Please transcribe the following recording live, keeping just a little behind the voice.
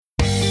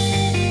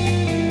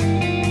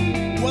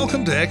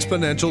Welcome to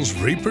Exponential's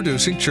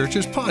Reproducing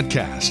Churches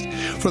podcast.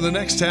 For the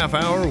next half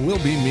hour,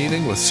 we'll be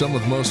meeting with some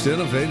of the most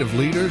innovative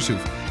leaders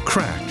who've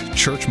cracked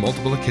church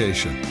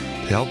multiplication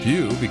to help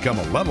you become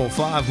a level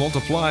 5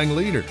 multiplying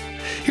leader.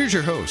 Here's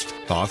your host,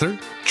 author,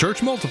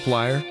 church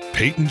multiplier,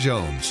 Peyton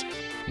Jones.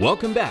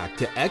 Welcome back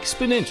to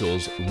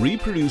Exponential's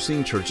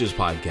Reproducing Churches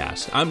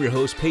podcast. I'm your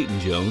host, Peyton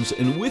Jones,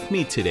 and with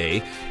me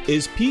today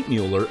is Pete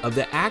Mueller of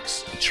the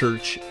Acts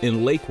Church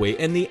in Lakeway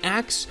and the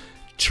Acts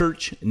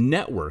Church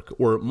Network,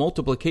 or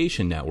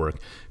Multiplication Network.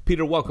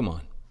 Peter, welcome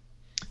on.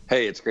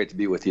 Hey, it's great to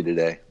be with you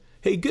today.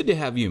 Hey, good to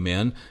have you,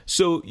 man.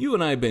 So you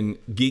and I have been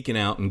geeking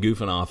out and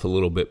goofing off a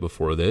little bit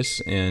before this,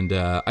 and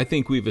I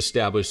think we've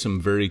established some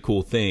very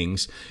cool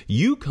things.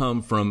 You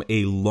come from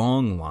a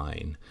long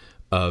line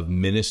of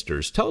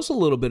ministers. Tell us a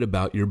little bit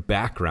about your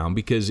background,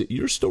 because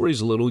your story is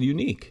a little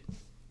unique.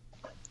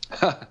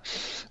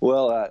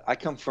 Well, I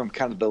come from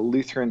kind of the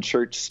Lutheran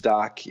church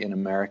stock in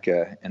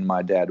America, and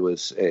my dad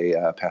was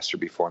a pastor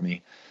before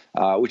me,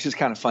 which is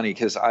kind of funny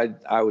because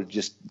I would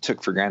just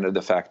took for granted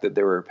the fact that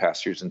there were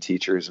pastors and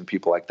teachers and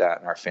people like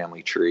that in our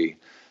family tree.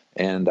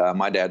 And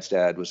my dad's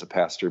dad was a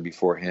pastor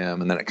before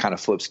him, and then it kind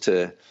of flips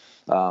to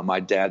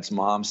my dad's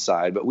mom's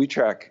side. But we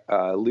track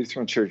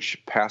Lutheran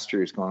church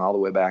pastors going all the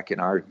way back in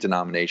our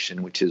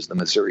denomination, which is the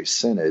Missouri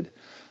Synod,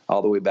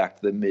 all the way back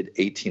to the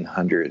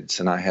mid-1800s.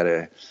 And I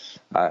had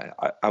I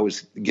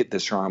always get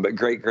this wrong, but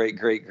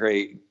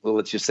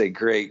let's just say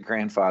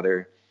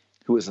great-grandfather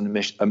who was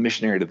a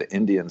missionary to the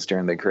Indians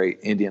during the Great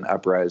Indian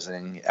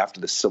Uprising after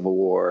the Civil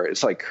War.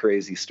 It's like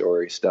crazy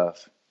story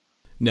stuff.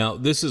 Now,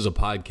 this is a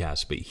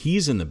podcast, but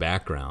he's in the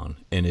background,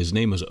 and his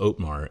name is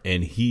Otmar,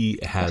 and he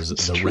has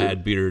the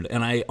rad beard.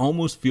 And I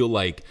almost feel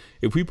like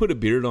if we put a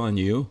beard on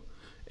you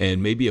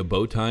and maybe a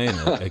bow tie and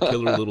a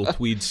killer little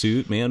tweed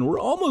suit, man, we're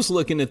almost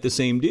looking at the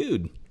same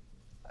dude.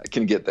 I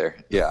can get there,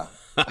 yeah.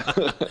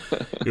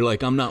 You're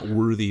like, I'm not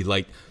worthy.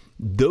 Like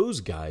those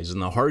guys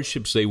and the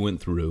hardships they went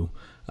through,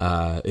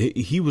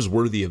 he was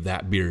worthy of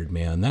that beard,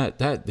 man.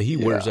 That he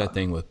wears that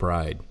thing with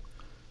pride.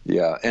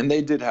 Yeah, and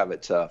they did have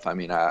it tough. I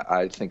mean,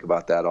 I think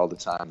about that all the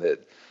time,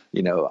 that,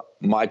 you know,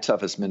 my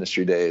toughest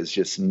ministry day is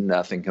just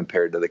nothing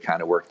compared to the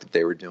kind of work that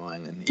they were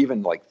doing. And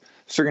even like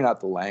figuring out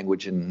the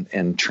language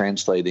and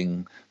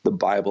translating the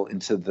Bible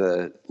into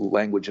the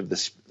language of the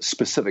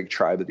specific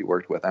tribe that he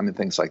worked with. I mean,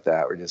 things like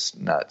that were just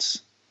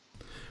nuts.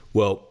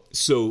 Well,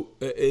 so,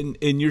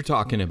 and you're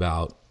talking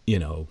about, you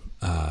know,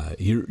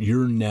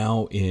 you're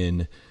now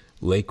in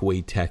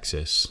Lakeway,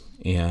 Texas,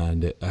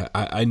 and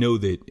I know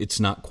that it's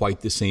not quite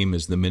the same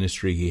as the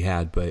ministry he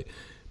had, but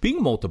being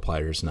a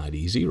multiplier is not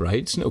easy, right?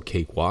 It's no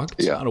cakewalk.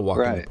 It's not a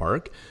walk in the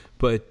park.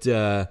 But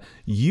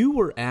you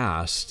were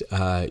asked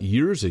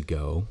years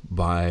ago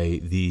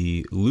by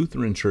the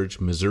Lutheran Church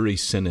Missouri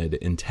Synod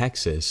in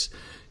Texas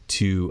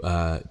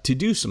to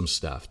do some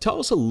stuff. Tell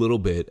us a little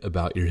bit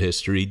about your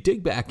history.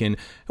 Dig back in.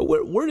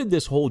 Where did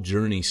this whole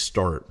journey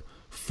start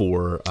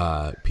for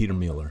Peter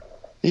Mueller?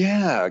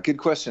 Yeah, good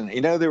question. You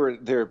know, there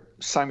were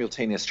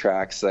simultaneous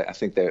tracks. I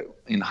think that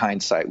in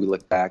hindsight, we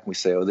look back and we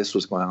say, oh, this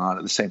was going on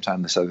at the same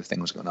time this other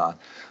thing was going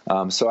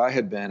on. So I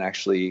had been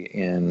actually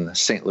in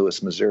St.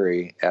 Louis,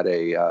 Missouri at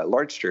a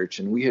large church,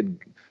 and we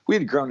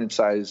had grown in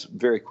size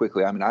very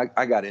quickly. I mean,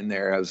 I got in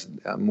there. I was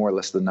more or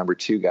less the number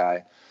 2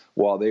 guy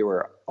while they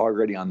were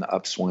already on the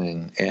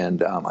upswing.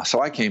 And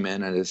so I came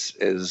in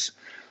as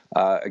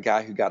a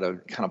guy who got to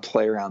kind of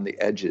play around the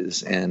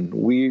edges, and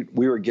we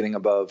were getting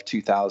above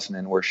 2,000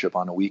 in worship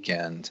on a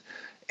weekend.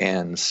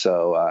 And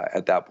so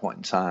at that point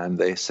in time,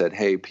 they said,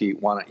 hey,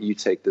 Pete, why don't you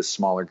take this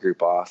smaller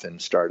group off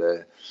and start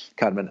a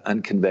kind of an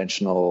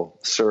unconventional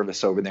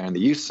service over there in the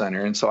youth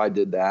center? And so I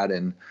did that,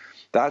 and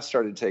that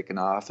started taking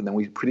off. And then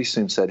we pretty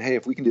soon said, hey,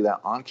 if we can do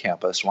that on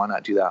campus, why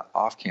not do that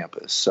off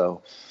campus?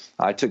 So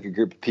I took a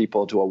group of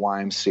people to a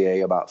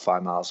YMCA about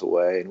 5 miles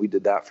away, and we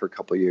did that for a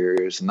couple of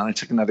years. And then I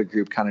took another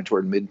group kind of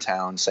toward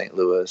Midtown St.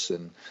 Louis,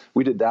 and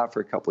we did that for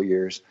a couple of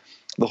years.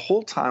 The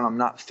whole time I'm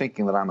not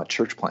thinking that I'm a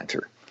church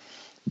planter,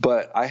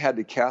 but I had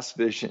to cast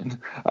vision.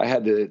 I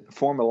had to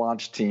form a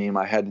launch team.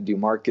 I had to do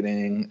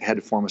marketing, had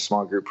to form a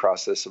small group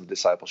process of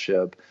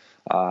discipleship,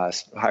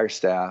 hire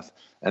staff.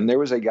 And there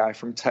was a guy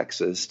from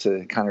Texas,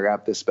 to kind of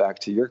wrap this back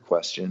to your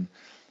question,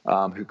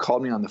 who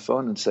called me on the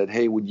phone and said,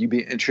 hey, would you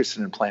be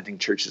interested in planting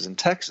churches in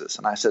Texas?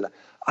 And I said,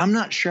 I'm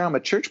not sure I'm a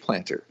church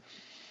planter.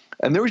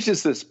 And there was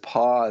just this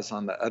pause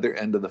on the other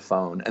end of the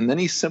phone. And then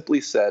he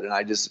simply said, and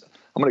I'm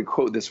going to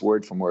quote this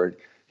word from word.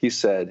 He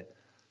said,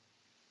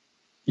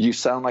 you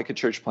sound like a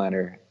church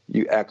planter.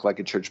 You act like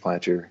a church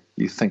planter.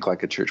 You think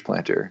like a church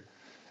planter.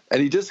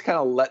 And he just kind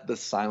of let the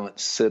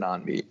silence sit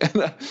on me.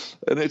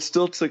 And it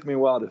still took me a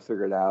while to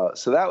figure it out.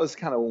 So that was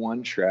kind of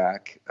one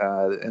track,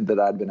 and that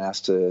I'd been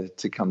asked to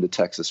come to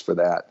Texas for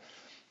that.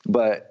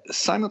 But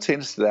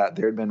simultaneous to that,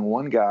 there had been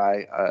one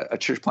guy, a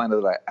church planter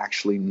that I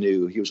actually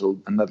knew. He was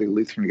another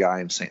Lutheran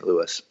guy in St.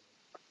 Louis.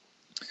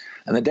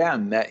 And the day I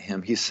met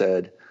him, he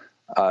said,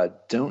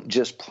 don't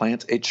just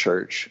plant a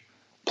church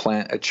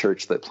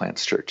that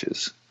plants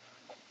churches.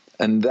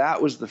 And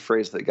that was the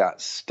phrase that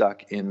got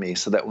stuck in me,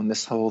 so that when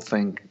this whole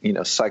thing,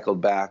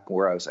 cycled back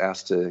where I was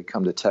asked to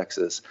come to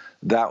Texas,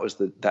 that was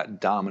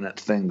that dominant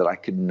thing that I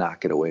could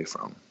not get away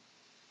from.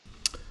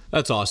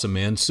 That's awesome,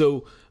 man.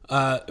 So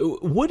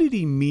what did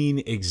he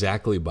mean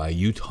exactly by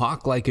you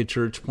talk like a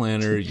church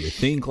planter, you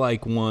think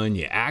like one,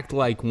 you act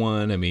like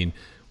one? I mean,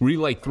 were you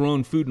like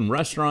throwing food in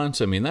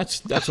restaurants? I mean,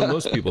 that's what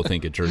most people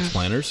think of church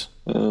planters.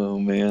 Oh,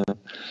 man.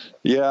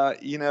 Yeah,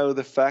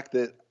 the fact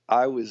that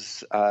I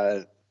was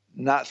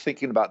not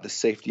thinking about the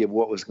safety of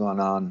what was going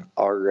on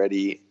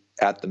already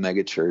at the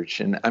megachurch.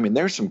 And I mean,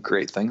 there's some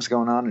great things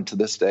going on. And to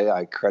this day,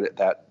 I credit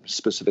that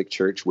specific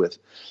church with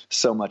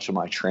so much of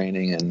my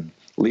training and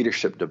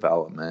leadership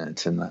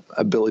development and the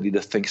ability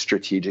to think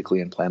strategically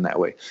and plan that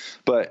way.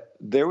 But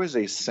there was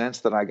a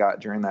sense that I got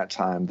during that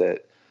time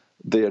that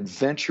the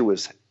adventure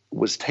was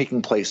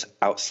taking place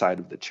outside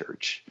of the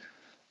church.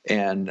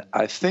 And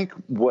I think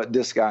what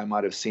this guy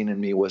might have seen in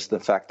me was the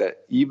fact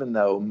that even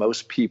though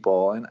most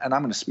people, and I'm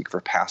going to speak for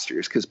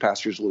pastors because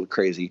pastors are a little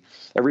crazy.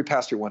 Every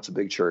pastor wants a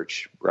big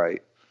church,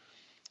 right?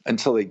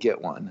 Until they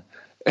get one.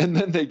 And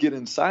then they get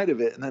inside of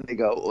it and then they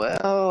go,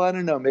 well, I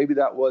don't know, maybe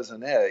that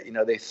wasn't it.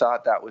 They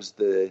thought that was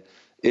the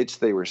itch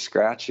they were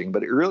scratching,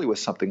 but it really was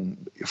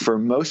something, for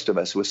most of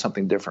us, it was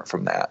something different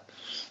from that.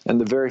 And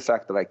the very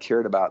fact that I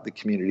cared about the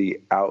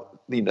community out,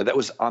 that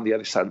was on the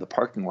other side of the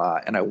parking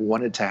lot, and I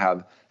wanted to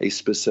have a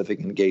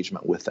specific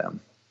engagement with them.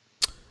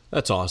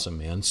 That's awesome,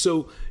 man.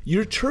 So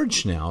your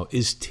church now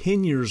is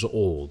 10 years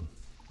old,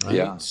 right?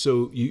 Yeah.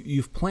 So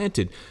you've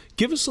planted.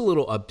 Give us a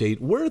little update.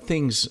 Where are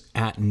things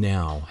at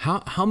now?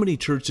 How many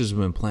churches have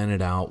been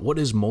planted out? What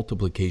does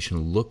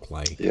multiplication look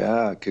like?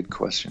 Yeah, good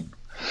question.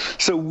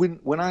 So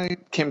when I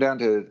came down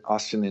to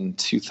Austin in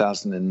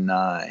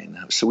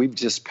 2009, so we've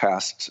just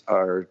passed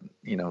our,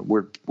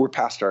 we're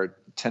past our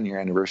 10-year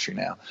anniversary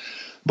now.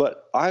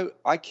 But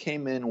I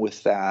came in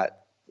with that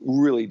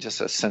really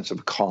just a sense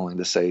of calling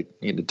to say,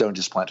 don't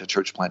just plant a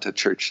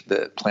church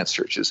that plants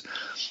churches,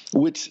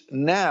 which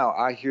now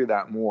I hear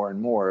that more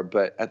and more.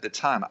 But at the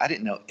time, I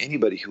didn't know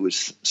anybody who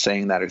was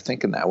saying that or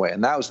thinking that way.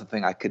 And that was the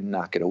thing I could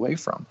not get away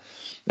from.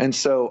 And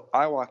so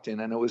I walked in,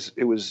 and it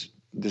was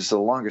this is a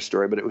longer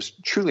story, but it was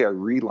truly a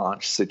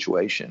relaunch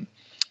situation.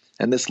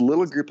 And this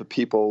little group of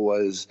people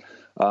was,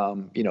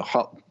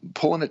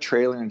 pulling a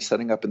trailer and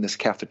setting up in this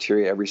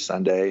cafeteria every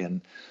Sunday.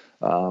 And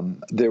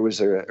there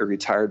was a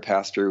retired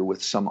pastor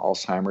with some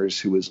Alzheimer's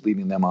who was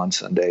leading them on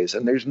Sundays.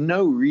 And there's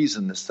no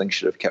reason this thing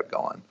should have kept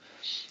going.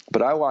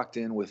 But I walked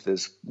in with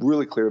this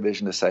really clear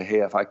vision to say,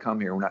 hey, if I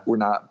come here, we're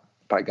not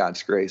by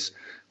God's grace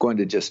going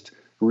to just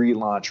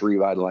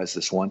revitalize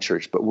this one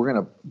church, but we're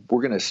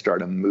gonna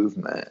start a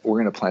movement. We're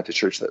gonna plant a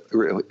church that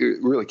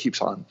really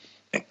keeps on,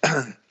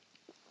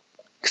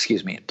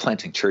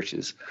 planting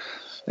churches.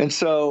 And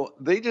so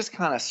they just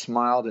kind of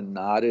smiled and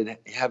nodded,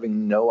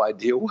 having no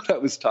idea what I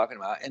was talking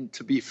about. And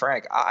to be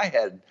frank, I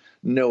had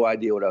no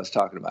idea what I was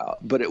talking about.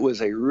 But it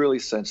was a really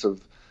sense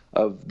of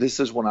this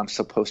is what I'm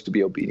supposed to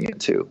be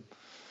obedient to.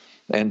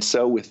 And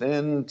so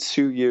within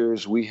 2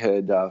 years, we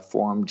had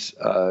formed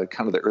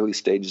kind of the early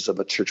stages of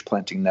a church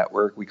planting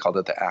network. We called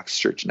it the Acts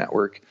Church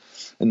Network.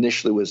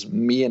 Initially, it was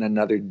me and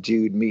another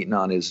dude meeting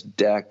on his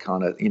deck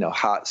on a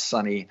hot,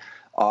 sunny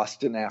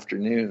Austin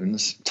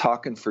afternoons,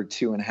 talking for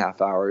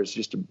 2.5 hours,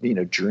 just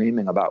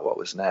dreaming about what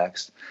was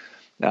next.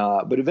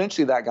 But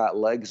eventually, that got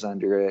legs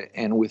under it,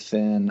 and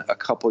within a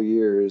couple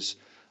years,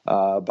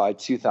 by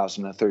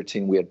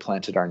 2013, we had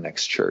planted our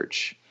next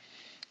church.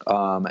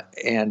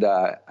 And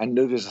I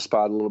know there's a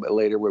spot a little bit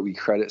later where we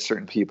credit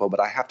certain people, but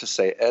I have to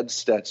say Ed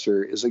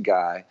Stetzer is a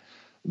guy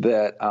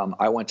that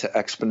I went to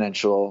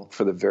Exponential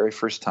for the very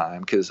first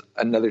time because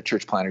another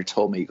church planter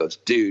told me, he goes,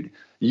 dude,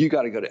 you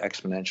got to go to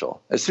Exponential.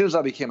 As soon as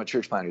I became a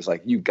church planter, he's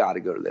like, you got to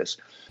go to this.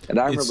 And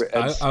I remember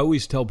I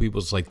always tell people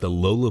it's like the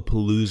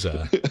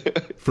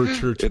Lollapalooza for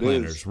church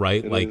planters,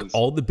 right? Like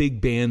all the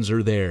big bands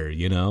are there,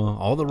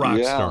 all the rock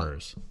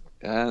stars.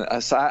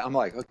 And so I'm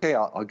like, okay,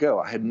 I'll go.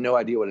 I had no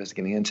idea what I was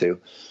getting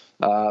into.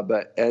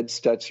 But Ed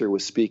Stetzer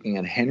was speaking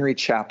in Henry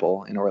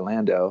Chapel in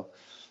Orlando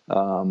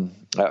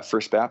at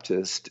First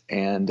Baptist.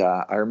 And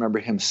I remember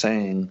him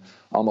saying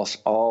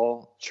almost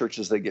all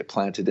churches that get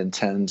planted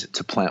intend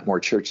to plant more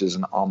churches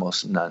and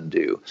almost none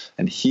do.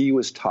 And he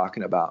was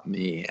talking about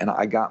me. And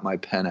I got my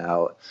pen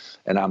out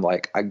and I'm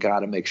like, I got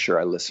to make sure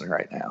I listen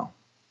right now.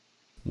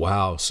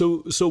 Wow.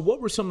 So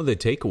what were some of the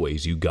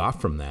takeaways you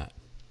got from that?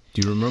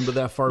 Do you remember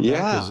that far back?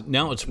 Because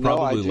now it's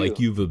probably like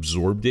you've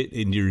absorbed it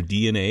in your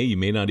DNA. You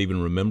may not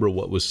even remember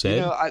what was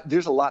said.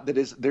 There's a lot that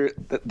is there.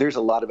 There's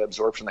a lot of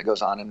absorption that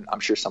goes on, and I'm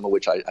sure some of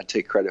which I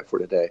take credit for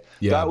today.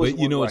 Yeah, but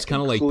it's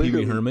kind of like Pee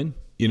Wee Herman.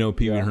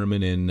 Pee Wee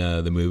Herman in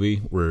the movie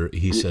where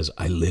he says,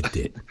 "I lived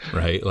it,"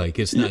 right? Like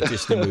it's not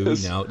just a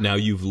movie. Now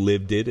you've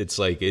lived it. It's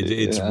like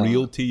it's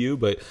real to you.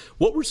 But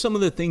what were some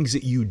of the things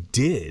that you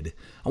did?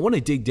 I want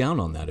to dig down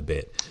on that a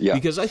bit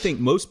because I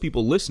think most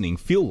people listening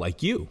feel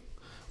like you.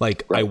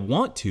 Like, right. I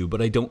want to,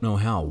 but I don't know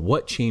how.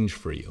 What changed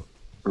for you?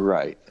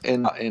 Right.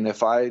 And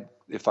if I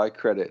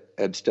credit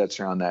Ed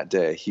Stetzer on that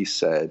day, he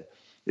said,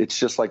 it's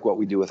just like what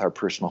we do with our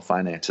personal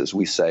finances.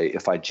 We say,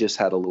 if I just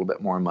had a little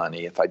bit more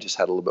money, if I just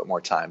had a little bit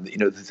more time,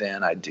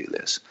 then I'd do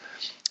this.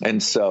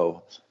 And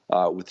so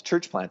with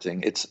church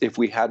planting, it's if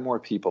we had more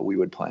people, we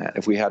would plant.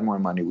 If we had more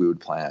money, we would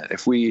plant.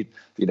 If we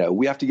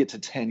have to get to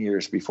 10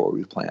 years before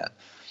we plant.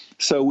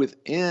 So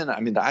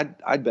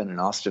I'd been in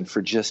Austin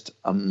for just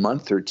a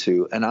month or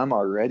two, and I'm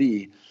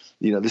already,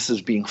 this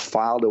is being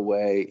filed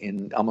away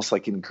in almost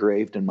like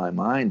engraved in my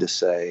mind to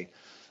say,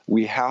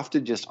 we have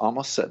to just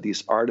almost set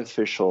these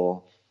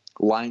artificial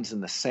lines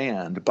in the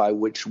sand by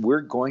which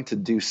we're going to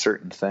do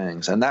certain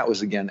things. And that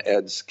was, again,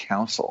 Ed's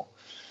counsel.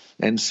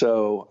 And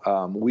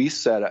so we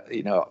set,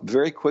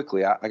 very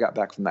quickly, I got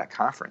back from that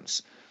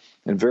conference,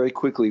 and very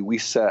quickly we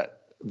set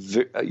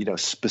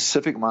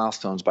specific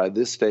milestones. By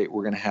this date,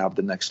 we're going to have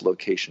the next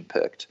location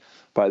picked.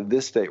 By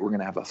this date, we're going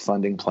to have a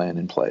funding plan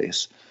in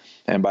place.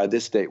 And by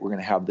this date, we're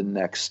going to have the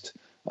next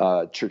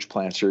church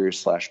planter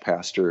 /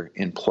 pastor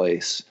in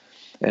place.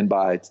 And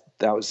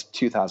that was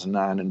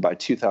 2009. And by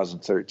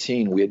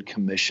 2013, we had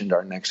commissioned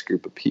our next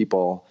group of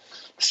people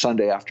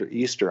Sunday after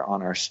Easter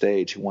on our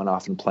stage, who went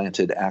off and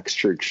planted Acts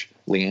Church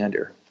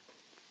Leander.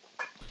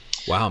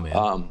 Wow,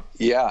 man.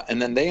 Yeah.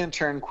 And then they in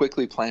turn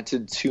quickly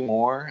planted 2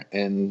 more,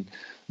 and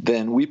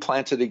then we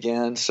planted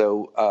again.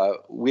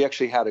 So we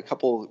actually had a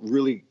couple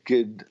really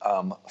good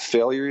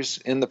failures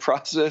in the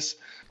process.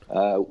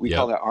 We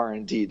call that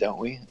R&D, don't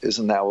we?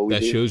 Isn't that what we do?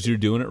 That shows you're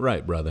doing it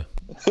right, brother.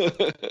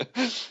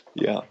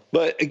 Yeah.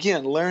 But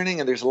again, learning,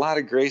 and there's a lot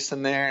of grace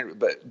in there,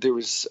 but there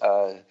was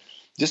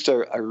just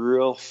a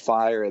real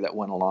fire that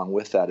went along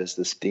with that as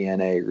this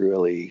DNA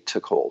really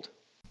took hold.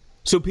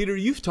 So, Peter,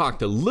 you've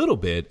talked a little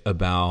bit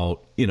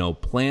about,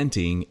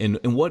 planting and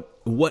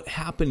what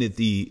happened at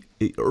the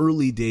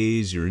early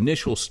days, your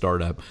initial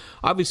startup.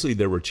 Obviously,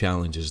 there were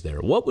challenges there.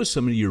 What was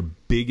some of your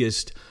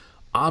biggest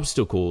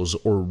obstacles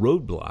or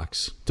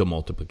roadblocks to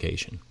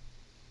multiplication?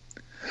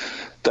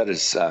 That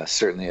is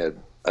certainly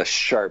a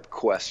sharp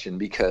question,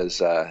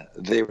 because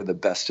they were the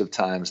best of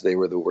times. They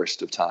were the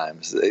worst of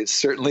times. It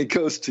certainly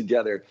goes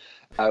together.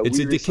 It's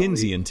a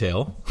Dickensian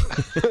tale.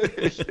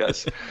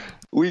 Yes.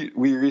 We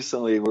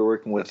recently were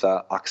working with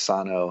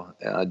Oxano,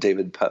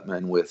 David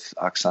Putman with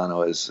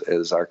Oxano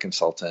as our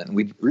consultant.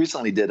 We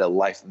recently did a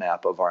life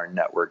map of our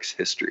network's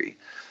history.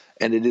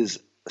 And it is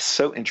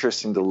so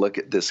interesting to look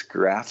at this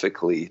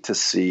graphically to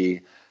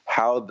see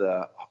how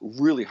the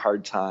really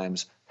hard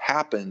times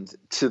happened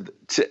to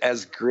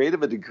as great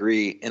of a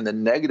degree in the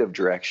negative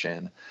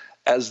direction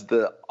as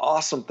the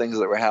awesome things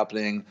that were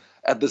happening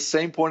at the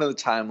same point of the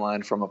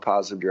timeline from a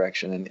positive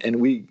direction. And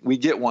we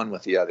get one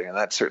with the other, and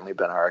that's certainly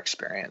been our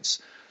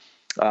experience.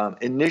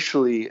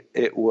 Initially,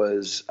 it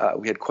was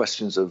we had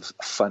questions of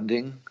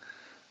funding,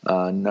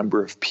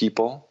 number of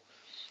people.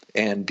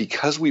 And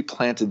because we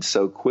planted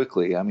so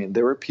quickly,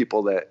 there were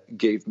people that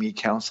gave me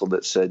counsel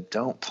that said,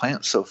 don't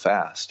plant so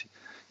fast.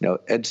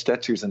 Ed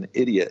Stetzer's an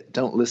idiot.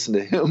 Don't listen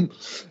to him.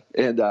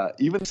 And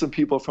even some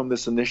people from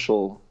this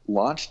initial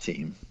launch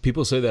team.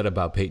 People say that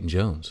about Peyton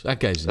Jones.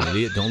 That guy's an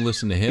idiot. Don't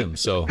listen to him.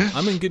 So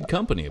I'm in good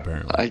company,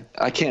 apparently.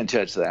 I can't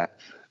judge that.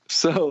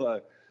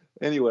 So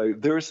anyway,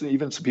 there were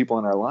even some people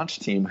on our launch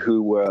team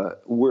who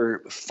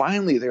were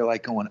finally, they're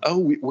like going, oh,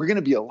 we're going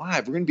to be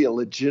alive. We're going to be a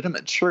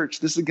legitimate church.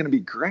 This is going to be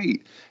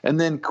great. And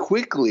then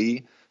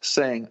quickly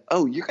saying,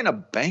 oh, you're going to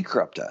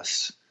bankrupt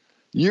us.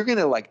 You're going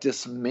to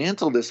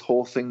dismantle this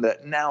whole thing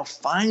that now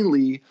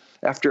finally,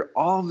 after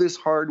all this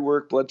hard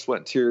work, blood, sweat,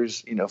 and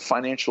tears,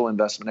 financial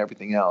investment,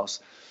 everything else,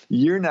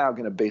 you're now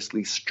going to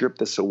basically strip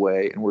this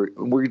away, and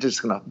we're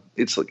just going to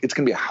it's going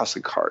to be a house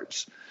of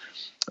cards.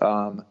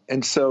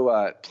 And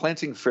so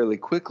planting fairly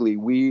quickly,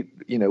 we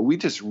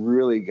just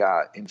really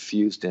got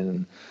infused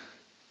in.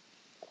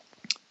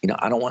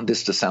 I don't want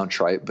this to sound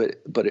trite,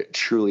 but it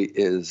truly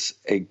is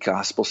a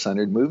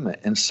gospel-centered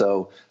movement. And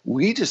so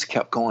we just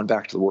kept going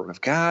back to the Word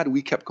of God.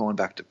 We kept going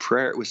back to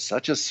prayer. It was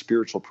such a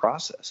spiritual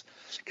process,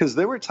 because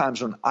there were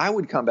times when I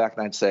would come back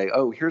and I'd say,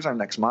 oh, here's our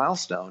next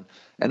milestone.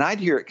 And I'd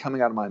hear it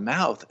coming out of my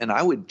mouth, and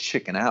I would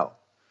chicken out.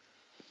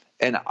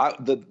 And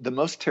the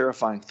most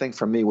terrifying thing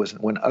for me was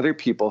when other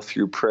people,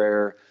 through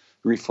prayer,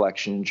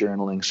 reflection,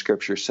 journaling,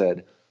 scripture,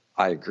 said,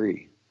 I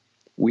agree.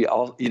 We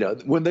all,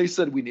 when they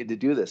said we need to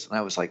do this, and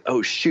I was like,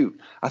 oh, shoot,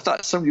 I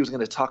thought somebody was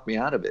going to talk me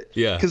out of it.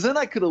 Yeah. Because then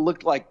I could have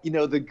looked like,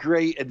 the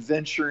great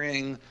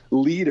adventuring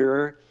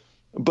leader,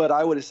 but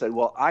I would have said,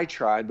 well, I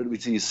tried, but it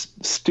was these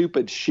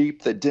stupid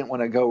sheep that didn't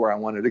want to go where I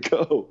wanted to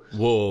go.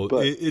 Well,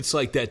 it's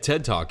like that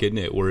TED Talk, isn't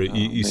it? Where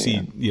you see,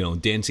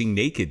 dancing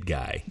naked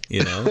guy,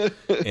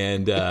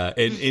 and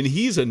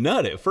he's a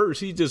nut at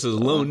first. He's just a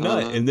lone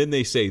nut. And then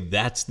they say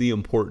that's the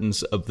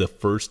importance of the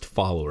first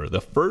follower.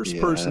 The first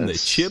person that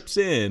chips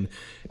in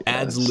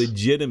adds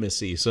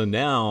legitimacy. So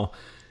now,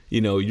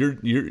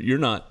 you're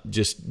not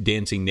just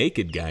dancing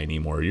naked guy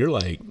anymore. You're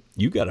like,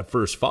 you got a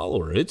first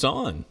follower. It's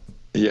on.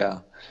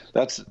 Yeah.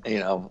 That's,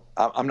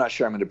 I'm not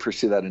sure I'm going to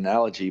pursue that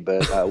analogy,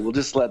 but we'll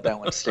just let that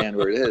one stand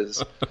where it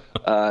is.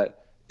 And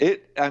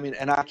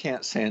I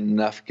can't say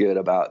enough good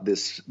about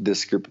this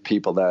group of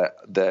people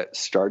that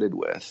started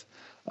with.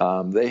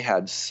 They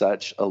had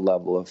such a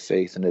level of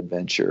faith and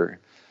adventure.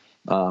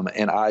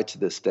 And I, to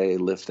this day,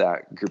 lift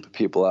that group of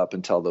people up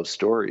and tell those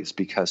stories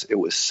because it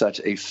was such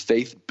a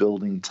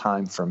faith-building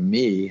time for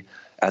me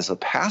as a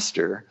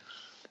pastor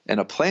and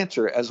a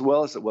planter, as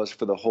well as it was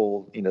for the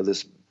whole,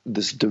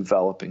 this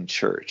developing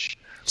church.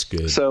 It's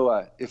good.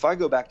 So if I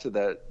go back to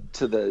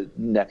the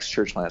next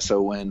church plant,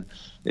 so when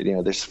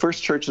this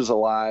first church is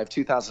alive,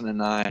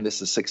 2009,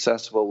 this is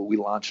successful. We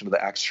launch into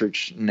the Acts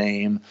Church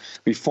name.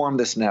 We form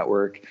this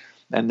network,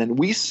 and then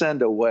we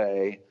send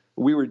away.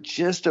 We were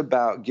just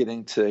about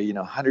getting to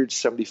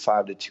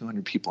 175 to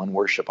 200 people in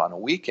worship on a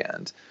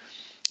weekend.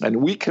 And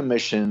we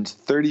commissioned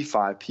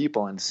 35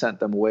 people and sent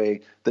them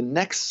away. The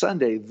next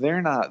Sunday,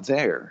 they're not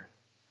there.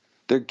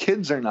 Their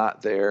kids are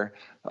not there.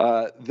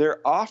 Their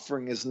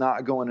offering is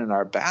not going in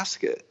our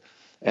basket.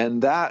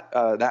 And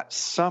that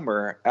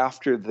summer,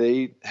 after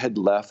they had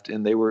left,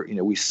 and they were,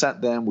 we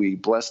sent them, we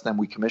blessed them,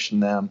 we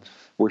commissioned them.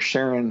 We're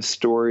sharing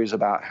stories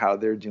about how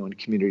they're doing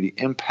community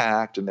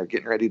impact, and they're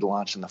getting ready to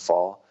launch in the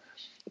fall.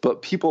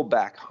 But people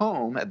back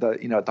home at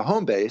the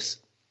home base,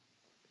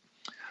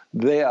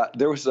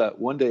 there was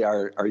one day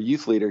our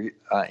youth leader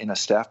in a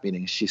staff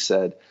meeting. She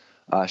said,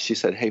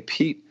 "Hey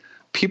Pete,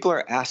 people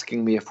are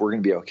asking me if we're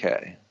going to be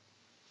okay.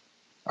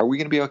 Are we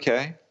going to be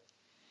okay?"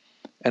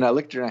 And I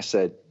looked at her and I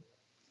said,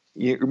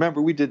 "You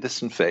remember we did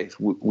this in faith.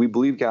 We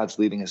believe God's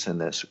leading us in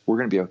this. We're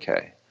going to be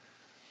okay."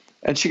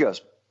 And she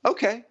goes,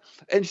 "Okay."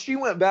 And she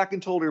went back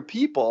and told her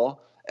people,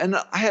 and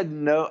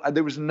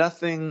there was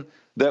nothing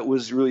that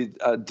was really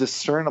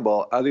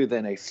discernible other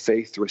than a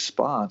faith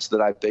response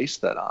that I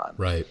based that on.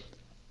 Right.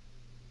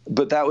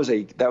 But that was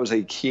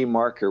a key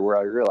marker where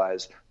I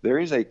realized there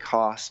is a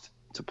cost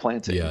to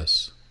planting.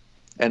 Yes.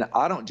 And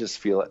I don't just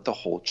feel it. The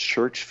whole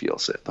church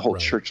feels it. The whole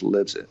church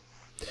lives it.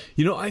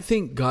 I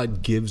think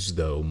God gives,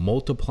 though,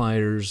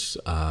 multipliers,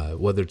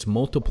 whether it's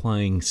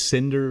multiplying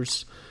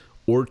cinders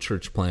or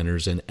church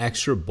planters, an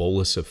extra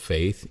bolus of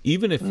faith.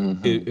 Even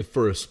if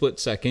for a split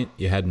second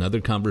you had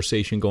another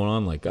conversation going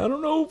on, like, I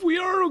don't know if we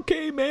are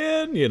okay,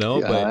 man,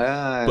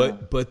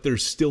 but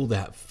there's still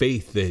that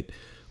faith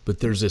but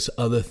there's this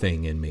other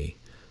thing in me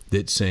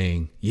that's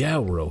saying, yeah,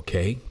 we're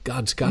okay.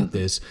 God's got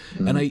this.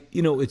 And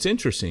it's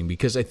interesting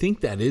because I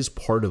think that is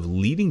part of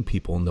leading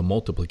people into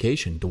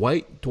multiplication.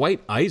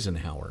 Dwight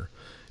Eisenhower,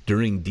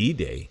 during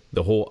D-Day,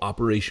 the whole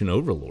Operation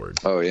Overlord.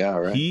 Oh yeah,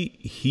 right.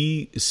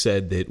 He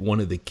said that one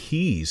of the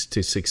keys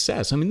to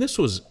success, this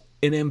was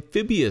an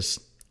amphibious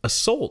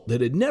assault that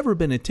had never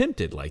been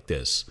attempted like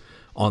this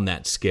on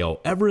that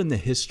scale ever in the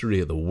history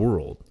of the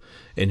world.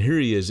 And here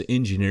he is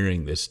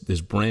engineering this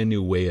brand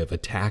new way of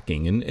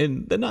attacking,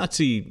 and the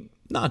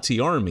Nazi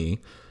army,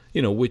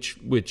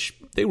 which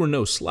they were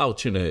no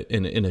slouch in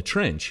a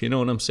trench. You know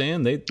what I'm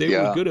saying? They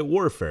were good at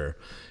warfare.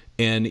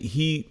 And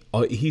he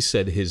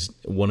said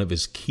one of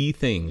his key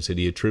things that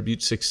he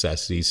attributes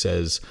success. He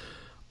says,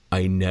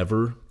 "I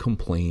never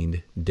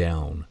complained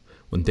down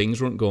when things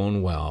weren't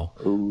going well.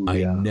 Ooh,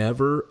 I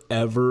never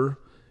ever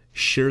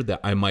shared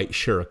that. I might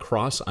share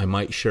across, I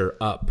might share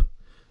up."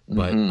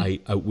 But I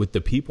with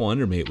the people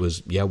under me, it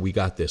was, yeah, we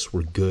got this.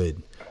 We're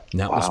good. And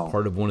that was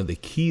part of one of the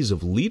keys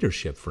of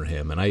leadership for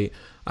him. And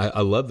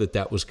I love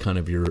that was kind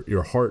of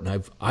your heart.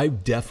 And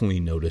I've definitely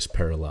noticed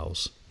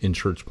parallels in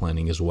church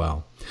planting as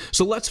well.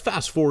 So let's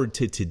fast forward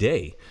to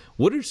today.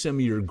 What are some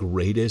of your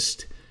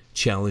greatest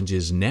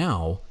challenges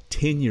now,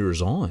 10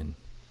 years on?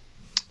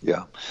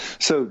 Yeah.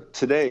 So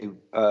today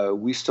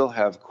we still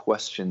have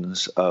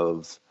questions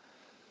of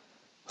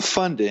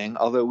funding,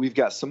 although we've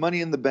got some money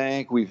in the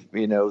bank.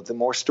 The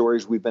more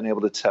stories we've been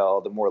able to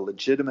tell, the more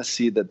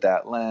legitimacy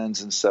that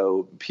lends. And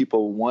so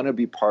people want to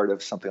be part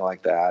of something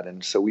like that.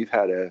 And so we've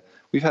had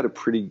a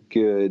pretty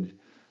good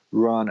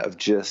run of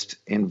just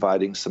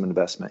inviting some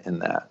investment in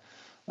that.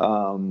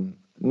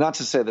 Not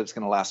to say that it's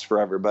going to last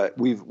forever, but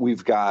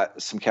we've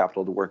got some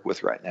capital to work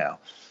with right now.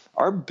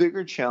 Our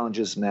bigger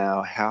challenges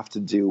now have to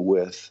do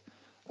with,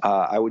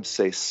 I would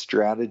say,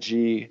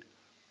 strategy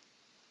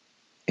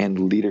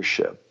and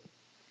leadership.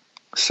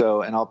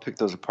 So, and I'll pick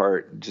those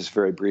apart just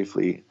very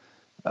briefly.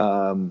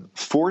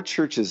 4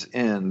 churches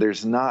in,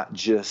 there's not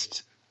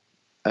just,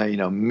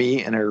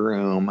 me in a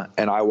room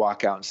and I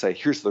walk out and say,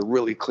 here's the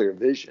really clear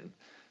vision.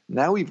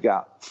 Now we've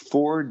got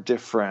 4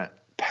 different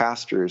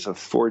pastors of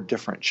 4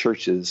 different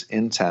churches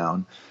in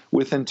town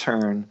with, in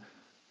turn,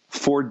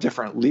 4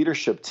 different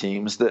leadership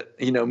teams that,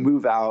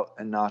 move out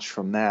a notch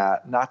from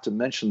that, not to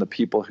mention the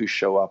people who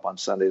show up on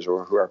Sundays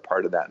or who are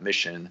part of that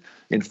mission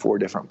in 4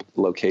 different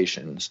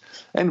locations.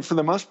 And for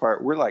the most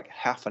part, we're like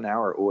half an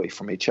hour away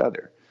from each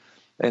other.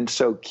 And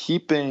so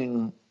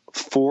keeping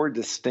 4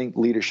 distinct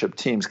leadership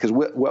teams, because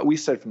what we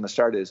said from the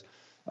start is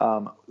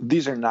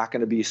these are not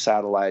going to be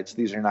satellites.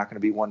 These are not going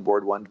to be one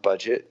board, one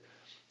budget.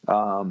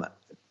 And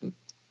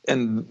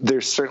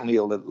there's certainly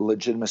a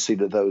legitimacy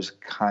to those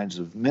kinds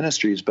of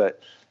ministries, but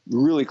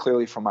really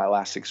clearly from my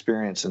last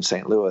experience in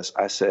St. Louis,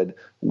 I said,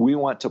 we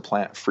want to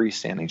plant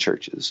freestanding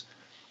churches.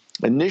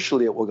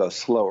 Initially, it will go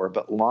slower,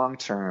 but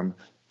long-term,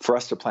 for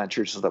us to plant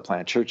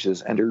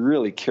churches and to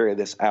really carry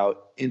this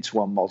out into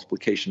a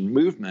multiplication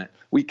movement,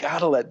 we got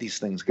to let these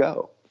things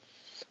go.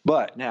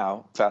 But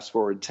now, fast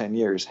forward 10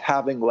 years,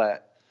 having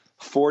let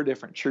 4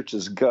 different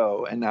churches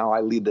go, and now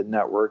I lead the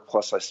network,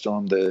 plus I still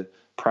am the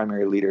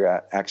primary leader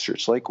at Acts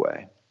Church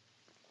Lakeway.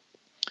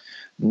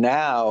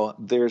 Now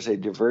there's a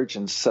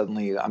divergence.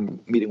 Suddenly I'm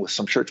meeting with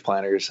some church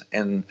planners,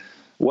 and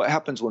what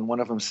happens when one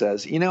of them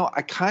says,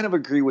 I kind of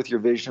agree with your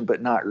vision,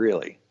 but not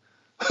really.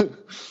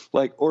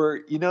 Or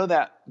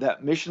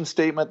that mission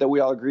statement that we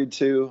all agreed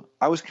to,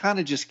 I was kind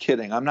of just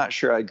kidding. I'm not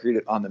sure I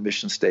agreed on the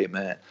mission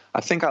statement.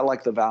 I think I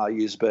like the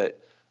values, but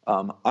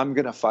I'm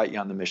going to fight you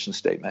on the mission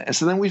statement. And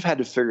so then we've had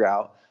to figure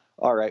out,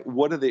 all right,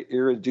 what are the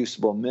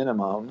irreducible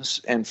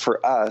minimums? And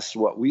for us,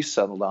 what we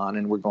settled on,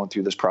 and we're going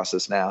through this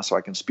process now, so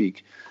I can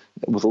speak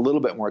with a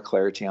little bit more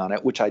clarity on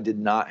it, which I did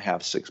not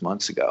have 6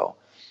 months ago.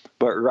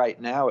 But right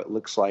now it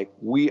looks like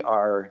we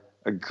are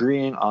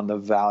agreeing on the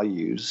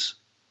values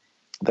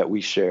that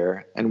we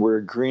share, and we're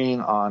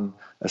agreeing on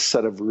a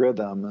set of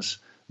rhythms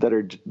that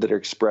are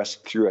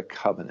expressed through a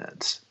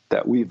covenant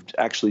that we've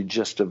actually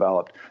just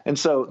developed. And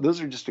so those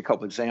are just a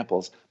couple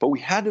examples, but we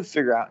had to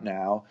figure out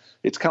now,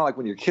 it's kind of like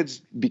when your kids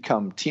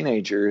become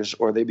teenagers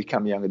or they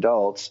become young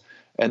adults,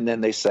 and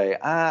then they say,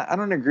 I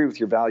don't agree with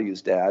your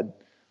values, Dad.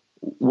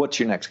 What's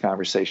your next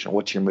conversation?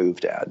 What's your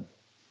move, Dad?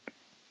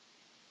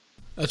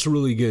 That's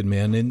really good,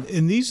 man.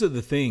 And these are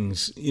the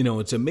things,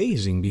 it's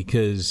amazing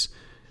because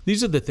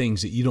these are the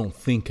things that you don't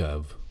think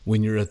of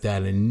when you're at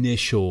that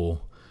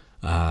initial,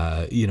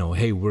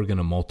 hey, we're going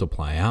to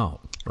multiply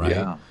out, right?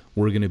 Yeah.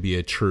 We're going to be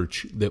a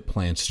church that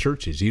plants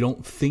churches. You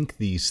don't think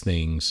these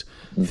things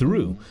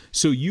through.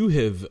 So you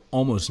have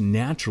almost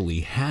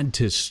naturally had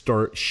to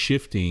start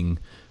shifting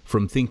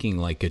from thinking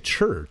like a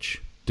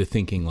church to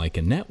thinking like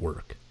a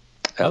network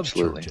of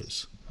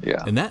churches.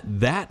 Yeah. And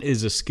that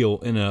is a skill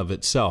in and of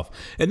itself.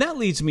 And that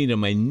leads me to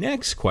my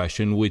next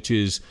question, which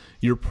is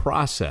your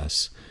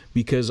process.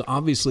 Because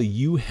obviously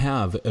you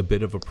have a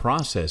bit of a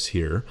process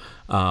here.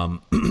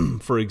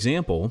 For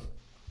example,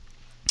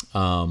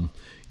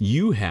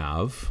 you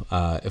have,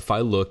 if I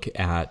look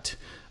at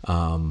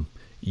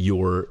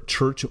your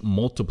church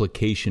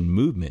multiplication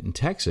movement in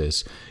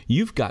Texas,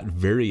 you've got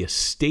various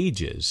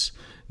stages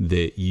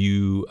that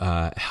you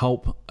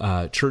help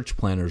church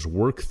planners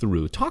work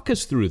through. Talk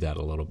us through that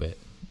a little bit.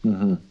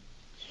 Mm-hmm.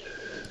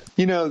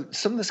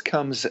 Some of this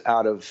comes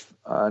out of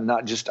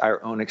not just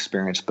our own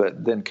experience,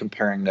 but then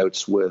comparing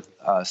notes with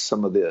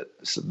some of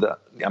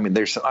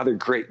there's some other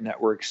great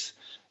networks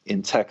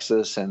in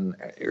Texas and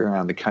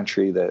around the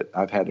country that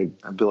I've had an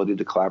ability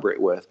to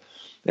collaborate with.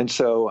 And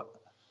so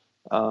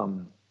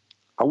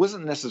I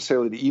wasn't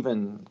necessarily to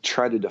even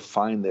try to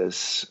define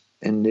this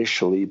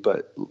initially,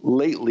 but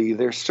lately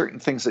there's certain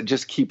things that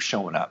just keep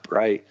showing up,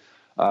 right?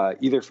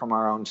 Either from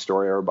our own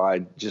story or by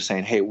just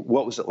saying, hey,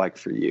 what was it like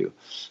for you?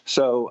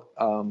 So,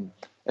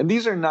 and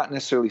these are not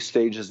necessarily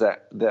stages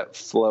that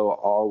flow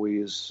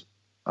always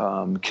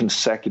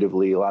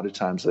consecutively. A lot of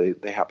times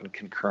they happen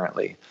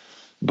concurrently.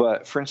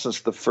 But for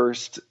instance, the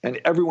first, and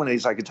every one of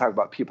these I could talk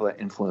about people that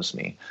influenced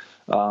me.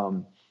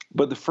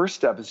 But the first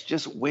step is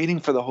just waiting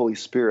for the Holy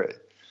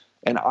Spirit.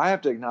 And I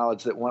have to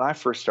acknowledge that when I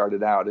first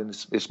started out, and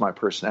it's my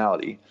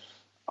personality,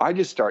 I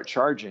just start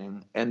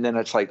charging, and then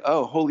it's like,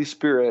 oh, Holy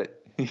Spirit.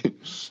 A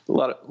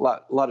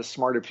lot of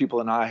smarter people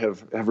than I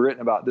have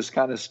written about this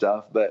kind of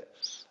stuff, but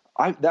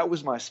that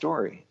was my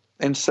story.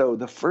 And so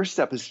the first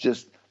step is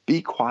just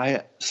be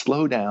quiet,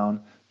 slow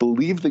down,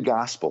 believe the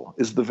gospel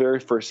is the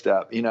very first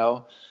step,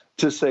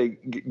 to say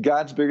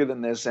God's bigger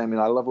than this. I mean,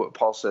 I love what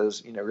Paul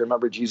says,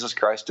 remember Jesus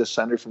Christ,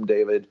 descended from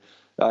David,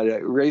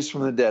 raised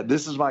from the dead.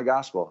 This is my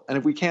gospel. And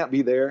if we can't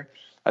be there,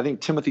 I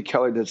think Timothy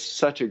Keller does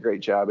such a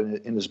great job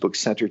in his book,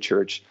 Center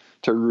Church,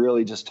 to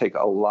really just take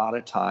a lot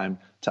of time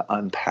to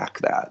unpack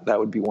that. That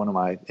would be one of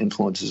my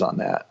influences on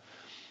that.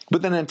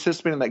 But then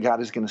anticipating that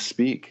God is going to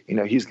speak,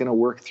 he's going to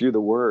work through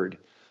the word.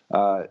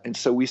 And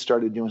so we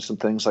started doing some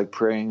things like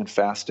praying and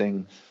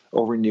fasting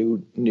over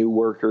new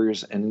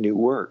workers and new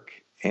work.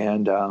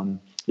 And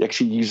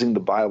actually using the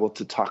Bible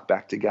to talk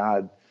back to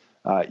God,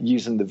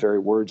 using the very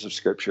words of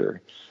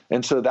Scripture.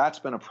 And so that's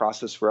been a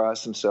process for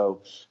us. And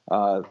so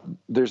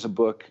there's a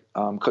book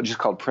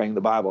called Praying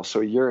the Bible.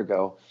 So a year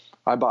ago,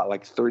 I bought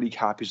like 30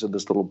 copies of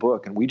this little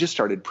book, and we just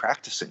started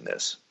practicing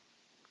this.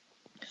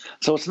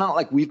 So it's not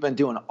like we've been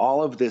doing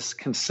all of this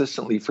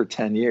consistently for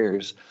 10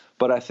 years,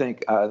 but I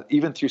think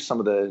even through some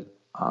of the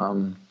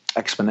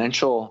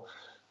exponential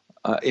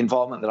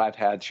involvement that I've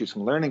had through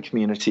some learning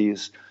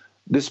communities,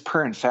 this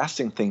prayer and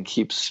fasting thing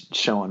keeps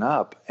showing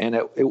up. And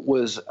it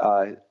was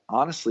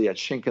honestly a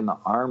chink in the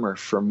armor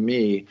for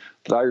me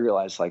that I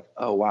realized, like,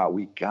 oh, wow,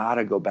 we got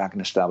to go back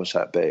and establish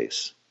that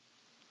base.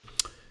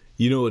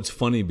 It's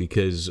funny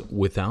because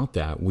without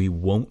that, we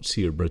won't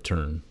see a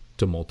return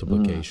to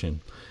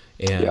multiplication.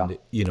 And,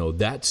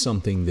 that's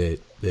something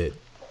that,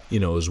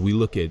 as we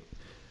look at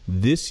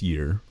this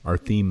year, our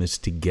theme is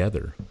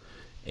together.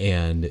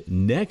 And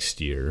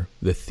next year,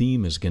 the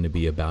theme is going to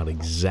be about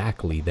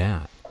exactly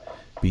that,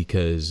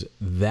 because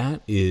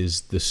that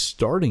is the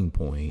starting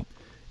point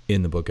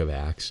in the book of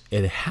Acts,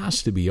 it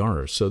has to be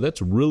ours. So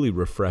that's really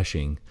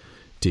refreshing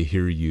to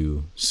hear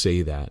you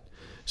say that.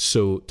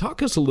 So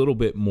talk us a little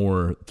bit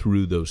more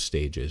through those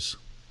stages.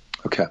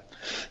 Okay.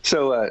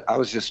 So I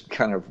was just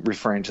kind of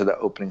referring to the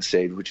opening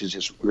stage, which is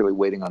just really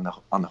waiting on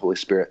the Holy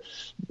Spirit.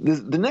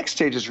 The next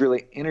stage is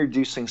really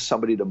introducing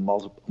somebody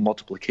to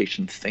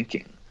multiplication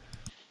thinking.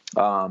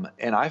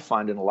 And I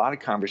find in a lot of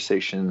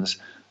conversations,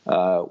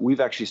 we've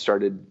actually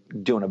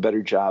started doing a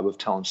better job of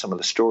telling some of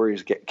the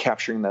stories,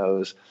 capturing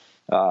those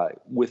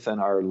within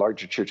our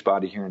larger church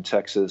body here in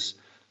Texas.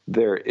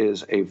 There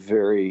is a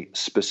very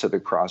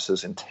specific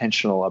process,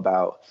 intentional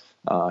about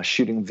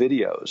shooting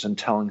videos and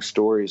telling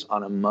stories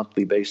on a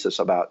monthly basis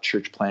about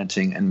church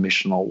planting and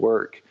missional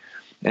work.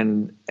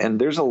 And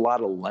there's a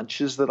lot of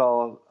lunches that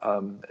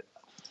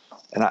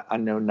and I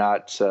know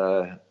not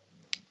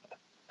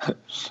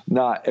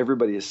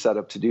everybody is set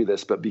up to do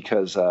this, but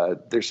because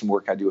there's some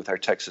work I do with our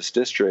Texas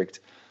district,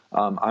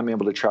 I'm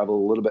able to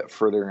travel a little bit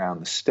further around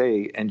the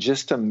state and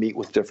just to meet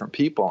with different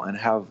people and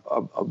have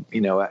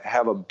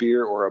a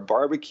beer or a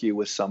barbecue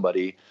with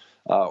somebody,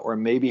 or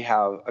maybe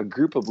have a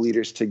group of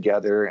leaders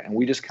together and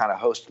we just kind of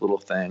host a little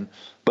thing.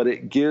 But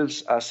it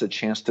gives us a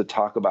chance to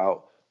talk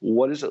about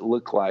what does it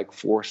look like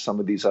for some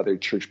of these other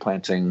church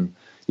planting,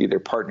 either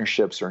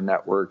partnerships or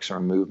networks or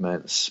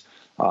movements.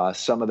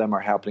 Some of them are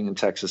happening in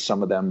Texas.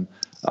 Some of them,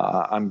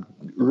 I'm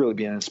really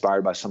being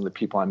inspired by some of the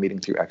people I'm meeting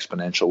through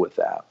Exponential with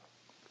that.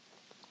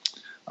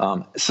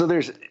 So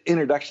there's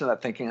introduction to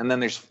that thinking, and then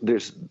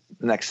there's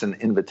next an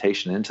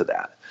invitation into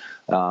that.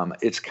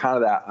 It's kind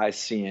of that I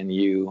see in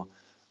you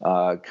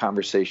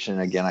conversation.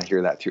 Again, I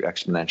hear that through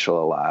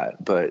Exponential a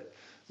lot, but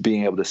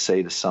being able to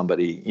say to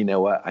somebody, you know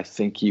what, I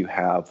think you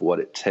have what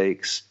it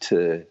takes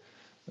to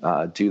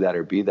do that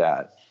or be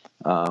that.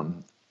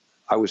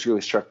 I was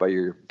really struck by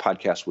your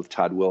podcast with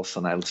Todd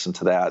Wilson. I listened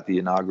to that, the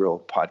inaugural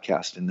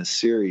podcast in this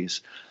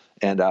series.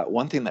 And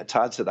one thing that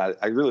Todd said,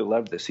 I really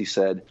loved this. He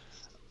said,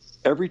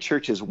 every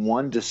church is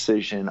one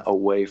decision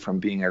away from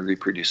being a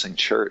reproducing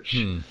church.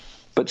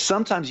 But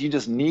sometimes you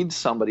just need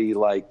somebody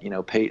like,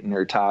 Peyton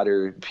or Todd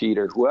or Pete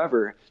or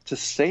whoever to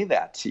say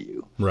that to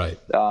you. Right.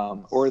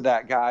 Or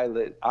that guy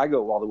that I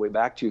go all the way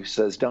back to who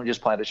says, don't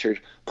just plant a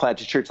church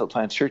that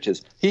plants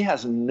churches. He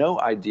has no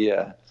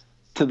idea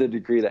to the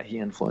degree that he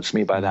influenced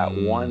me by that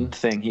one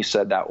thing he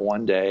said that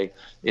one day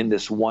in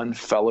this one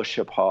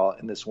fellowship hall,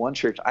 in this one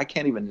church I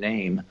can't even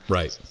name.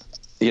 Right.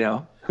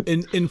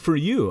 And for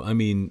you, I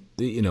mean,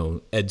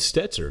 Ed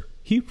Stetzer,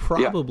 he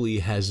probably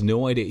has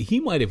no idea. He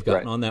might have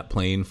gotten on that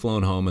plane,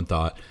 flown home and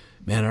thought,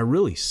 man, I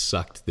really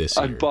sucked this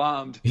year. I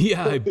bombed.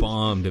 Yeah, I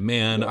bombed.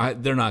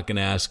 Man, they're not going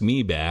to ask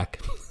me back.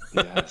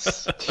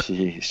 Yes.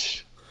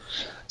 Jeez.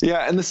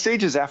 Yeah, and the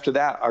stages after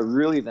that are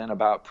really then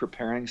about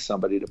preparing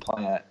somebody to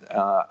plant.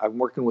 I'm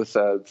working with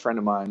a friend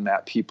of mine,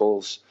 Matt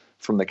Peoples,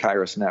 from the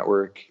Kairos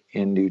Network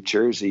in New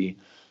Jersey,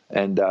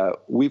 and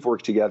we've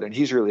worked together, and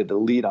he's really the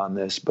lead on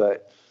this,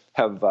 but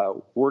have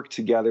worked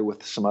together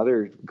with some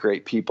other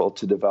great people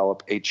to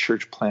develop a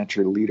church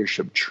planter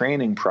leadership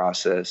training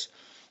process,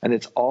 and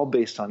it's all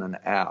based on an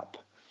app.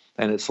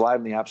 And it's live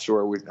in the App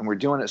Store, and we're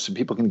doing it so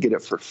people can get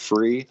it for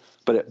free,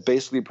 but it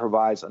basically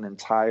provides an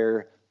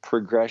entire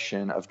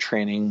progression of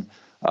training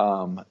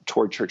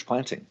toward church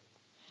planting.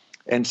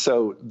 And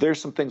so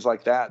there's some things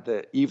like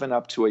that even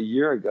up to a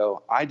year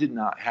ago, I did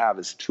not have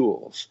as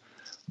tools.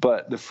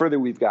 But the further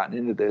we've gotten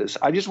into this,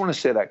 I just want to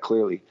say that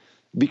clearly,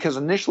 because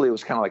initially it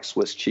was kind of like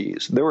Swiss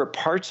cheese. There were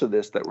parts of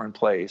this that were in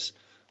place,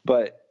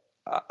 but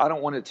I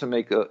don't want to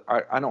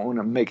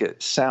make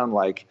it sound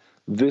like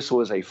this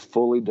was a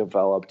fully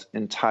developed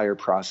entire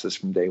process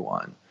from day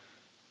one.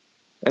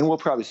 And we'll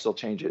probably still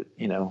change it,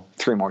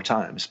 3 more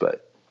times,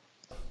 but.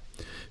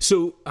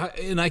 So,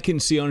 I can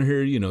see on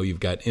here, you've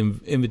got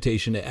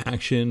invitation to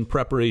action,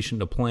 preparation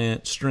to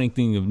plant,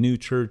 strengthening of new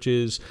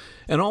churches,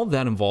 and all of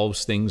that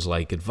involves things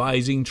like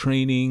advising,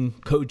 training,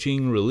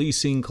 coaching,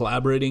 releasing,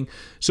 collaborating.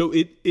 So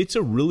it's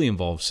a really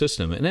involved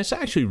system, and that's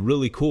actually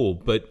really cool.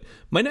 But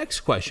my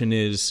next question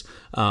is,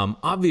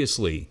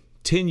 obviously,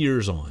 10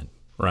 years on,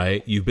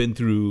 right? You've been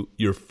through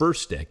your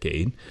first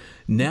decade.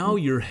 Now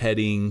you're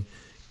heading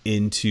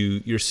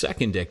into your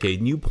second decade.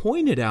 And you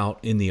pointed out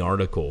in the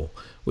article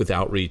with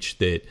Outreach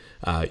that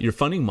your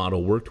funding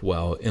model worked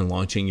well in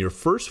launching your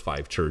first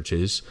 5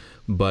 churches,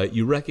 but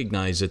you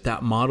recognize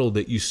that model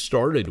that you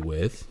started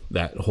with,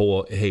 that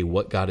whole, hey,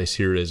 what got us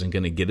here isn't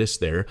going to get us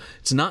there.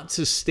 It's not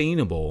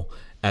sustainable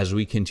as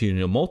we continue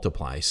to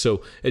multiply.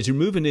 So as you're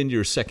moving into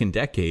your second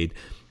decade,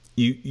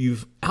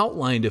 you've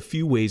outlined a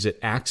few ways that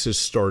Acts is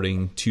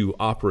starting to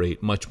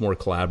operate much more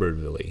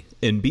collaboratively.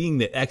 And being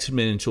the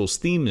Exponential's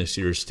theme this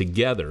year is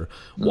together,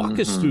 walk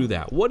us through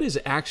that. What is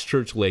Acts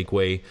Church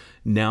Lakeway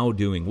now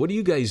doing? What are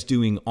you guys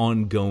doing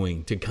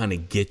ongoing to kind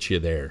of get you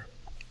there?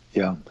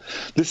 Yeah,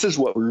 this is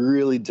what we're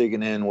really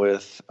digging in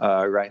with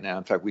right now.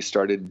 In fact, we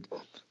started,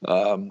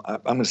 I'm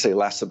going to say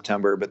last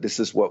September, but this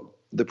is what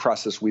the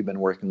process we've been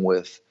working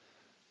with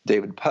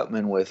David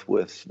Putman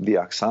with the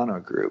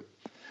Oksana Group.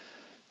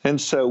 And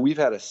so we've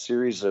had a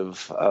series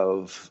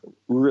of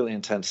really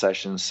intense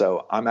sessions.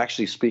 So I'm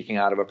actually speaking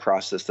out of a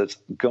process that's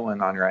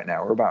going on right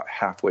now. We're about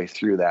halfway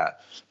through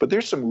that. But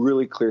there's some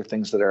really clear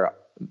things that are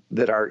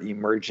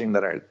emerging,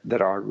 that are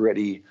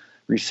already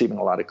receiving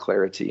a lot of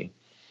clarity.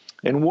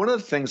 And one of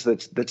the things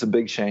that's a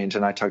big change,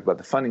 and I talked about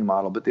the funding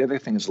model, but the other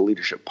thing is the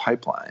leadership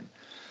pipeline.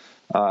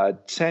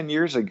 10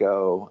 years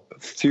ago,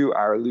 through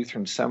our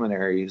Lutheran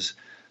seminaries,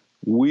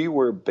 we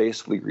were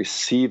basically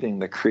receiving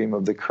the cream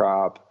of the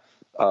crop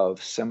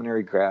of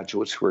seminary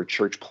graduates who are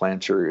church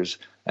planters,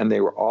 and they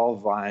were all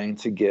vying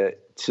to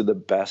get to the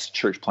best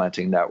church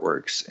planting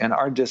networks. And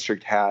our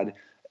district had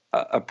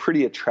a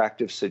pretty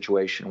attractive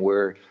situation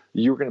where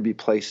you were going to be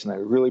placed in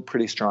a really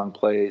pretty strong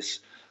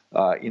place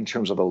in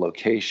terms of a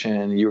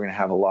location. You were going to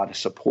have a lot of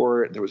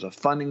support. There was a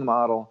funding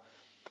model.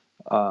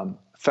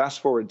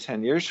 Fast forward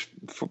 10 years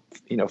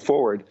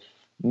forward,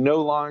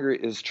 no longer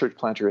is church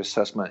planter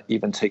assessment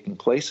even taking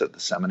place at the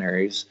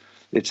seminaries.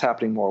 It's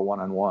happening more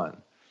one-on-one.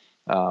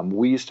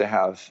 We used to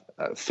have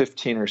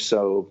 15 or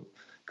so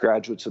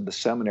graduates of the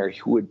seminary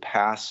who would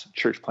pass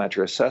church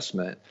planter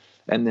assessment,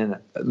 and then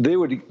they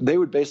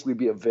would basically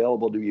be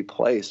available to be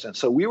placed. And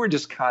so we were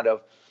just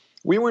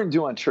we weren't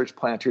doing church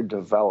planter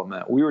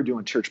development. We were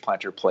doing church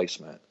planter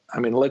placement. I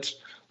mean, let's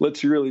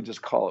really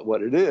just call it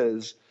what it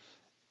is.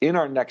 In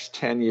our next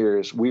 10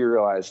 years, we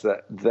realized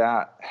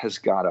that has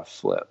got to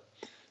flip.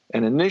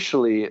 And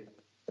initially,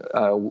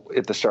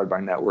 at the start of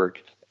our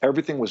network,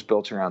 everything was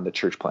built around the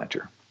church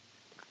planter.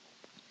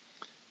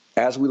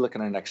 As we look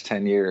in our next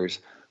 10 years,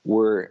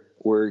 we're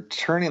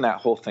turning that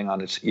whole thing on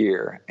its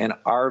ear. And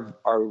our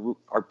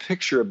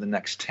picture of the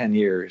next 10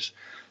 years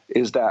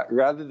is that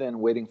rather than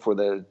waiting for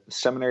the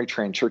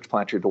seminary-trained church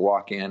planter to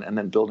walk in and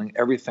then building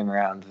everything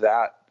around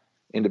that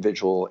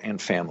individual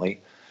and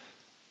family,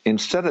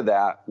 instead of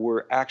that,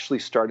 we're actually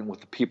starting with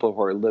the people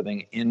who are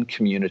living in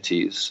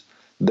communities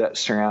that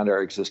surround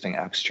our existing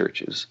Acts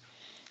churches.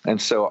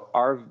 And so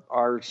our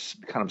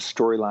kind of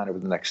storyline over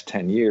the next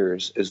 10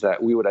 years is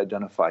that we would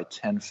identify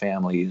 10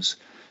 families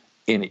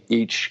in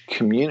each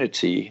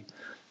community,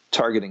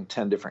 targeting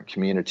 10 different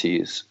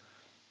communities,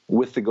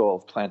 with the goal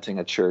of planting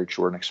a church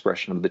or an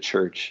expression of the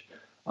church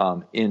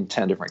in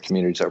 10 different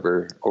communities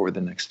over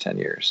the next 10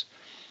 years.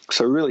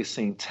 So really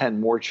seeing 10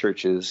 more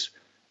churches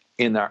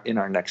in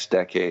our next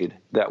decade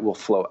that will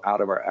flow out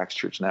of our Acts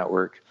Church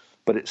network.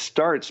 But it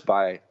starts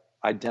by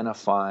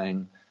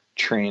identifying,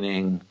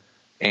 training,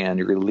 and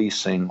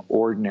releasing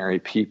ordinary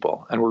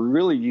people. And we're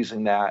really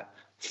using that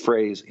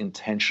phrase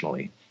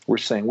intentionally. We're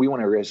saying we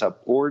want to raise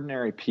up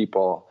ordinary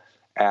people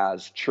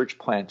as church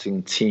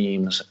planting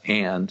teams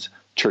and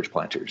church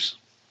planters.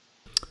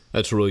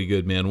 That's really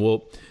good, man.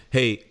 Well,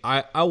 hey,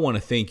 I want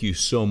to thank you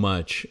so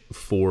much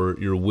for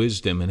your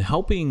wisdom and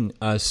helping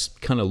us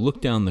kind of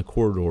look down the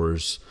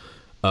corridors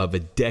of a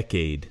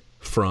decade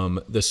from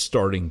the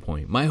starting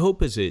point. My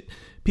hope is that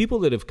people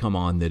that have come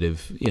on that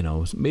have,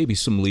 maybe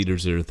some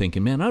leaders that are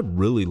thinking, man, I'd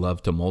really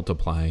love to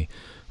multiply,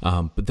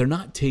 but they're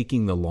not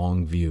taking the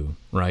long view,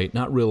 right?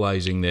 Not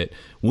realizing that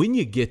when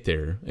you get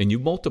there and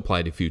you've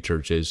multiplied a few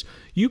churches,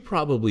 you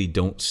probably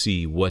don't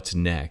see what's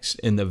next.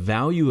 And the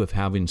value of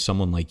having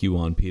someone like you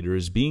on, Peter,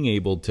 is being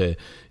able to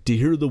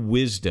hear the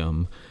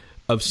wisdom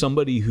of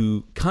somebody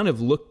who kind of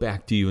looked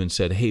back to you and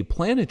said, hey,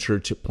 plant a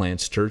church that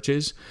plants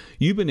churches.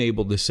 You've been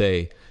able to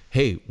say,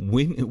 hey,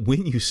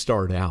 when you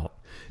start out,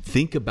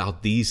 think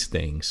about these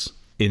things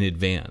in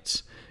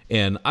advance.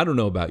 And I don't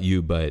know about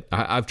you, but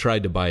I've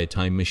tried to buy a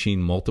time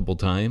machine multiple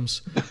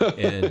times,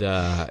 and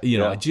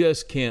I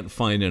just can't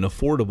find an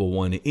affordable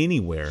one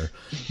anywhere.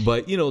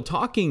 But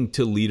talking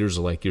to leaders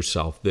like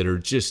yourself that are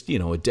just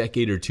a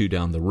decade or two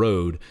down the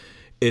road,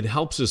 it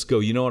helps us go,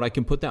 you know what, I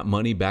can put that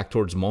money back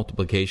towards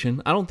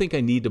multiplication. I don't think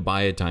I need to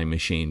buy a time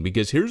machine,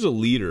 because here's a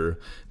leader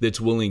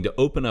that's willing to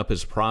open up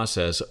his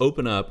process,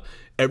 open up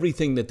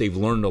everything that they've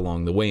learned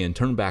along the way, and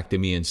turn back to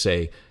me and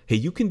say, hey,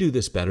 you can do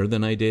this better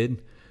than I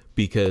did,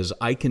 because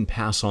I can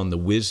pass on the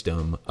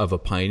wisdom of a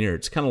pioneer.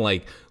 It's kind of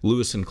like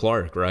Lewis and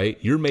Clark, right?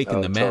 You're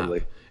making the map.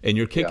 Totally. And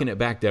you're kicking it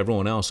back to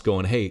everyone else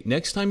going, hey,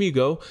 next time you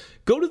go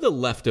to the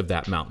left of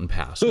that mountain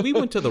pass. We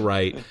went to the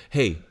right.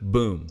 Hey,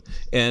 boom.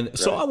 And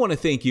so I want to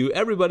thank you,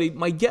 everybody.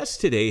 My guest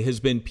today has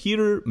been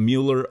Peter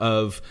Mueller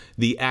of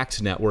the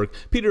Acts Network.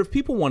 Peter, if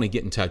people want to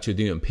get in touch with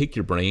you and pick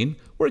your brain,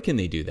 where can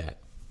they do that?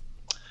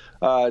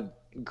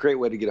 Great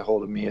way to get a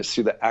hold of me is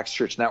through the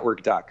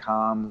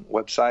actschurchnetwork.com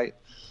website,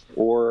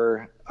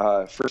 or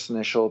first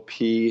initial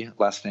P,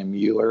 last name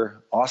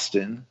Mueller,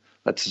 Austin.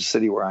 That's the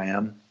city where I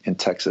am in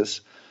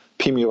Texas.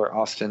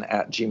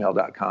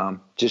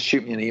 pmuelleraustin@gmail.com. Just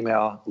shoot me an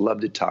email.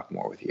 Love to talk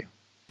more with you.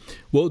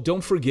 Well,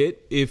 don't forget,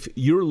 if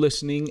you're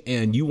listening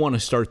and you want to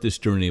start this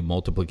journey of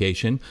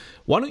multiplication,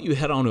 why don't you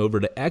head on over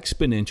to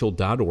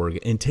exponential.org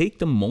and take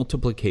the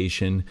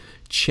multiplication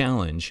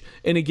challenge.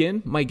 And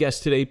again, my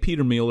guest today,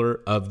 Peter Mueller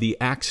of the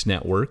Acts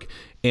Network.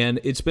 And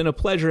it's been a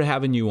pleasure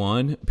having you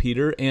on,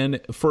 Peter. And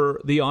for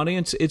the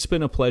audience, it's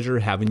been a pleasure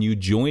having you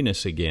join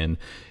us again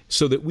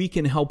so that we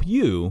can help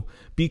you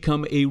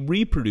become a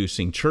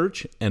reproducing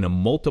church and a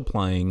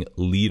multiplying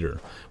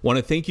leader. Want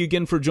to thank you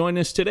again for joining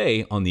us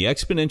today on the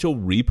Exponential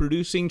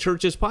Reproducing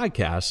Churches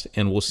podcast,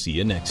 and we'll see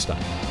you next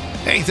time.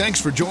 Hey, thanks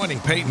for joining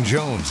Peyton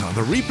Jones on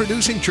the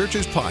Reproducing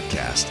Churches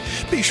podcast.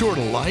 Be sure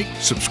to like,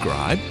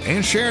 subscribe,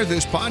 and share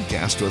this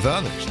podcast with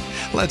others.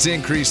 Let's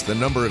increase the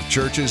number of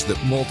churches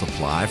that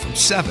multiply from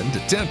 7 to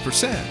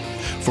 10%.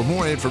 For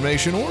more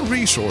information or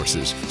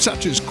resources,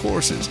 such as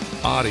courses,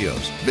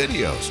 audios,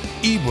 videos,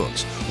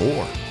 ebooks,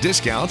 or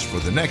discounts for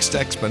the next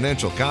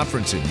Exponential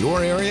Conference in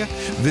your area,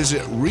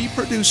 visit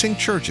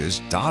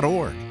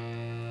reproducingchurches.org.